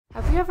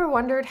Have you ever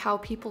wondered how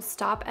people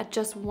stop at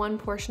just one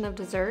portion of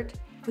dessert?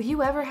 Will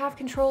you ever have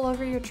control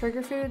over your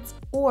trigger foods,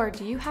 or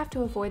do you have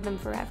to avoid them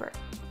forever?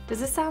 Does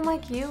this sound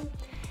like you?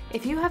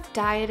 If you have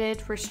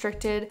dieted,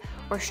 restricted,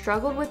 or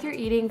struggled with your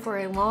eating for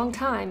a long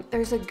time,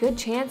 there's a good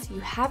chance you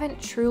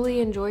haven't truly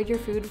enjoyed your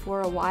food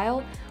for a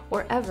while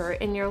or ever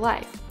in your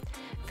life.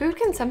 Food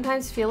can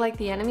sometimes feel like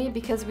the enemy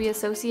because we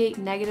associate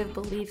negative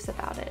beliefs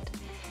about it.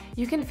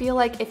 You can feel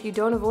like if you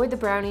don't avoid the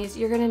brownies,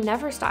 you're gonna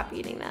never stop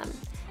eating them.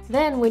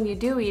 Then when you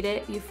do eat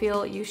it, you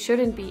feel you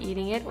shouldn't be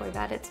eating it or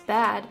that it's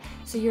bad,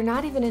 so you're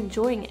not even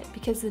enjoying it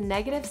because the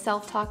negative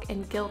self-talk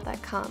and guilt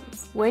that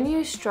comes. When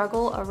you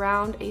struggle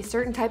around a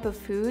certain type of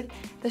food,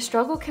 the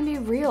struggle can be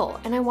real,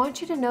 and I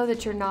want you to know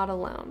that you're not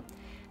alone.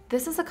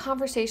 This is a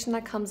conversation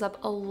that comes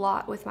up a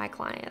lot with my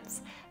clients.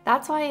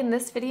 That's why in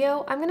this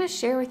video, I'm gonna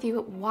share with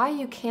you why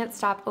you can't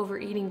stop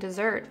overeating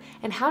dessert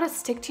and how to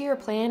stick to your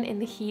plan in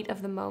the heat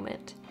of the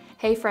moment.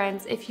 Hey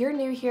friends, if you're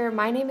new here,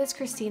 my name is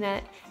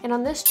Christina, and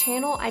on this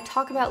channel, I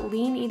talk about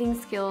lean eating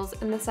skills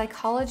and the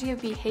psychology of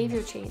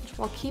behavior change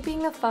while keeping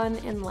the fun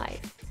in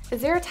life.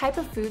 Is there a type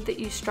of food that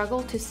you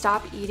struggle to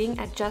stop eating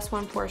at just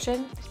one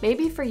portion?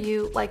 Maybe for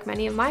you, like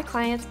many of my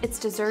clients, it's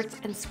desserts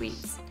and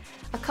sweets.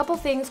 A couple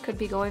things could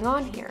be going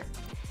on here.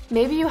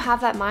 Maybe you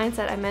have that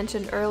mindset I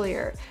mentioned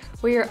earlier,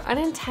 where you're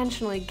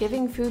unintentionally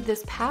giving food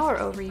this power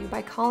over you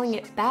by calling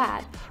it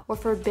bad or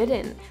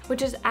forbidden,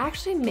 which is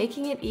actually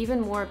making it even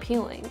more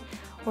appealing.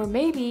 Or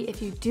maybe if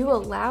you do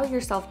allow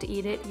yourself to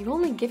eat it, you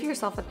only give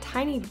yourself a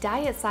tiny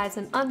diet size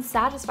and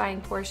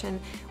unsatisfying portion,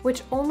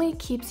 which only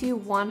keeps you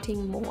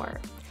wanting more.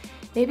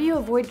 Maybe you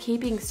avoid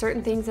keeping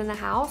certain things in the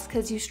house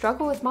because you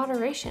struggle with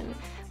moderation,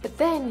 but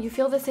then you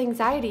feel this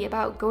anxiety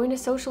about going to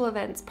social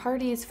events,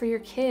 parties for your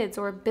kids,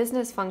 or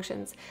business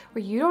functions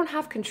where you don't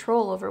have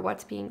control over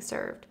what's being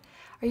served.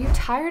 Are you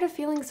tired of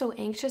feeling so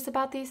anxious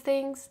about these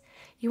things?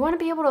 You want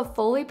to be able to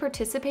fully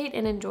participate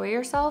and enjoy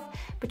yourself,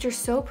 but you're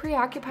so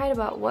preoccupied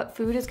about what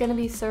food is going to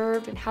be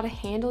served and how to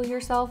handle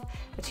yourself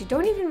that you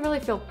don't even really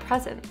feel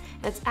present,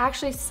 and it's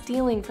actually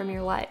stealing from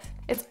your life.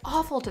 It's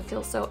awful to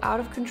feel so out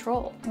of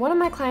control. One of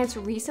my clients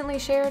recently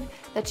shared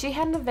that she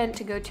had an event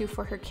to go to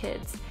for her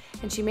kids,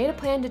 and she made a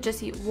plan to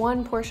just eat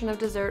one portion of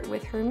dessert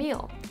with her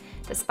meal.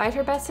 Despite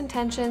her best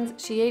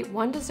intentions, she ate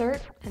one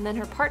dessert, and then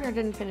her partner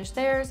didn't finish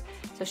theirs,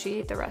 so she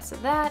ate the rest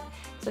of that.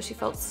 So she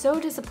felt so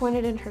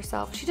disappointed in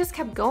herself, she just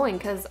kept going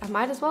because I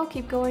might as well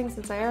keep going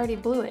since I already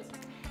blew it.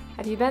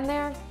 Have you been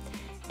there?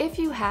 If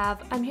you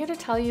have, I'm here to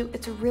tell you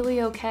it's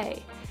really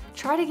okay.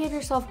 Try to give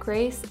yourself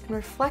grace and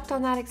reflect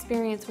on that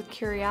experience with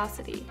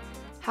curiosity.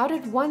 How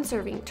did one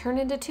serving turn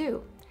into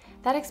two?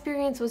 That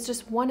experience was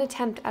just one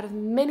attempt out of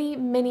many,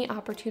 many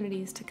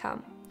opportunities to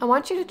come. I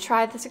want you to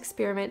try this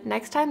experiment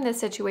next time this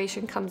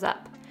situation comes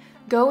up.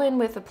 Go in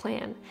with a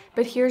plan,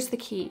 but here's the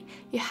key.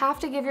 You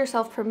have to give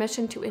yourself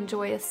permission to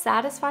enjoy a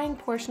satisfying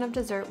portion of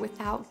dessert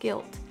without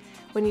guilt.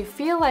 When you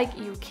feel like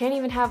you can't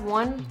even have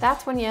one,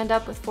 that's when you end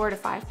up with 4 to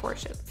 5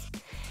 portions.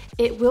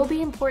 It will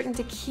be important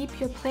to keep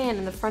your plan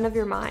in the front of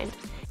your mind.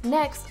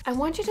 Next, I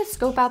want you to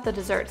scope out the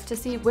desserts to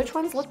see which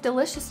ones look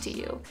delicious to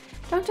you.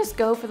 Don't just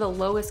go for the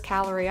lowest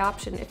calorie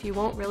option if you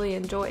won't really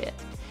enjoy it.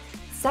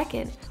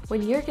 Second,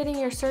 when you're getting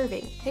your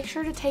serving, make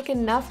sure to take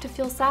enough to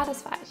feel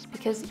satisfied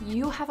because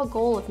you have a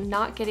goal of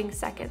not getting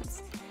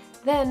seconds.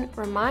 Then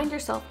remind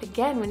yourself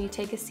again when you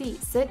take a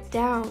seat. Sit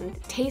down,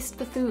 taste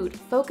the food,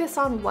 focus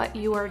on what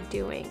you are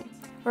doing.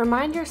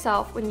 Remind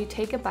yourself when you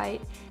take a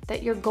bite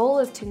that your goal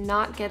is to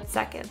not get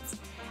seconds.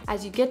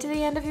 As you get to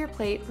the end of your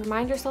plate,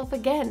 remind yourself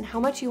again how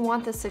much you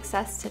want the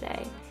success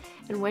today.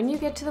 And when you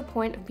get to the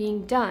point of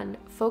being done,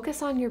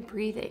 focus on your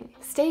breathing.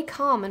 Stay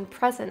calm and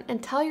present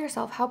and tell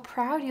yourself how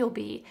proud you'll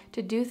be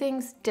to do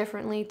things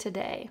differently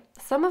today.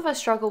 Some of us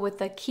struggle with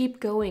the keep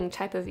going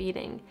type of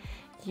eating.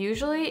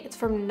 Usually, it's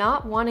from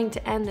not wanting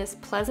to end this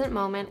pleasant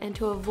moment and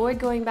to avoid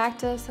going back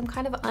to some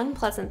kind of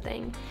unpleasant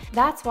thing.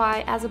 That's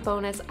why, as a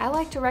bonus, I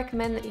like to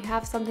recommend that you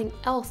have something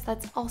else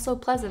that's also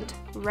pleasant,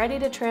 ready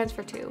to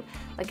transfer to,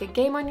 like a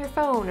game on your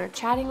phone or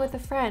chatting with a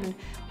friend,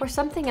 or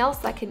something else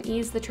that can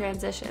ease the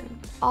transition.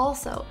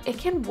 Also, it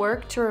can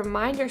work to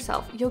remind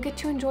yourself you'll get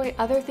to enjoy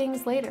other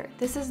things later.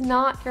 This is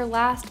not your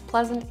last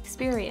pleasant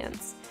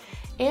experience.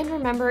 And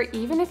remember,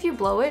 even if you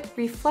blow it,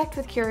 reflect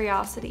with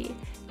curiosity.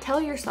 Tell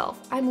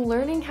yourself, I'm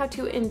learning how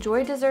to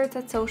enjoy desserts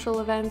at social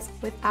events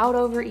without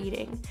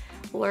overeating.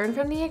 Learn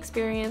from the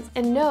experience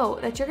and know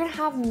that you're gonna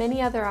have many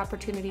other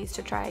opportunities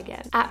to try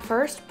again. At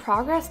first,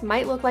 progress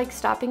might look like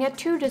stopping at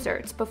 2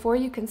 desserts before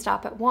you can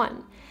stop at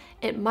 1.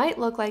 It might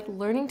look like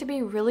learning to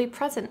be really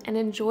present and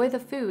enjoy the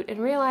food and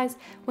realize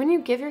when you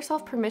give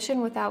yourself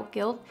permission without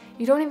guilt,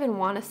 you don't even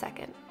want a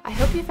second. I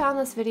hope you found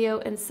this video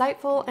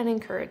insightful and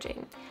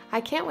encouraging. I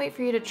can't wait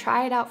for you to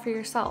try it out for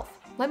yourself.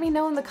 Let me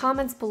know in the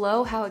comments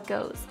below how it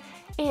goes.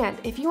 And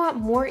if you want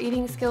more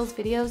eating skills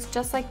videos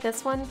just like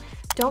this one,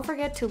 don't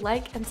forget to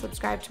like and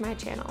subscribe to my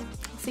channel.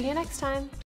 I'll see you next time.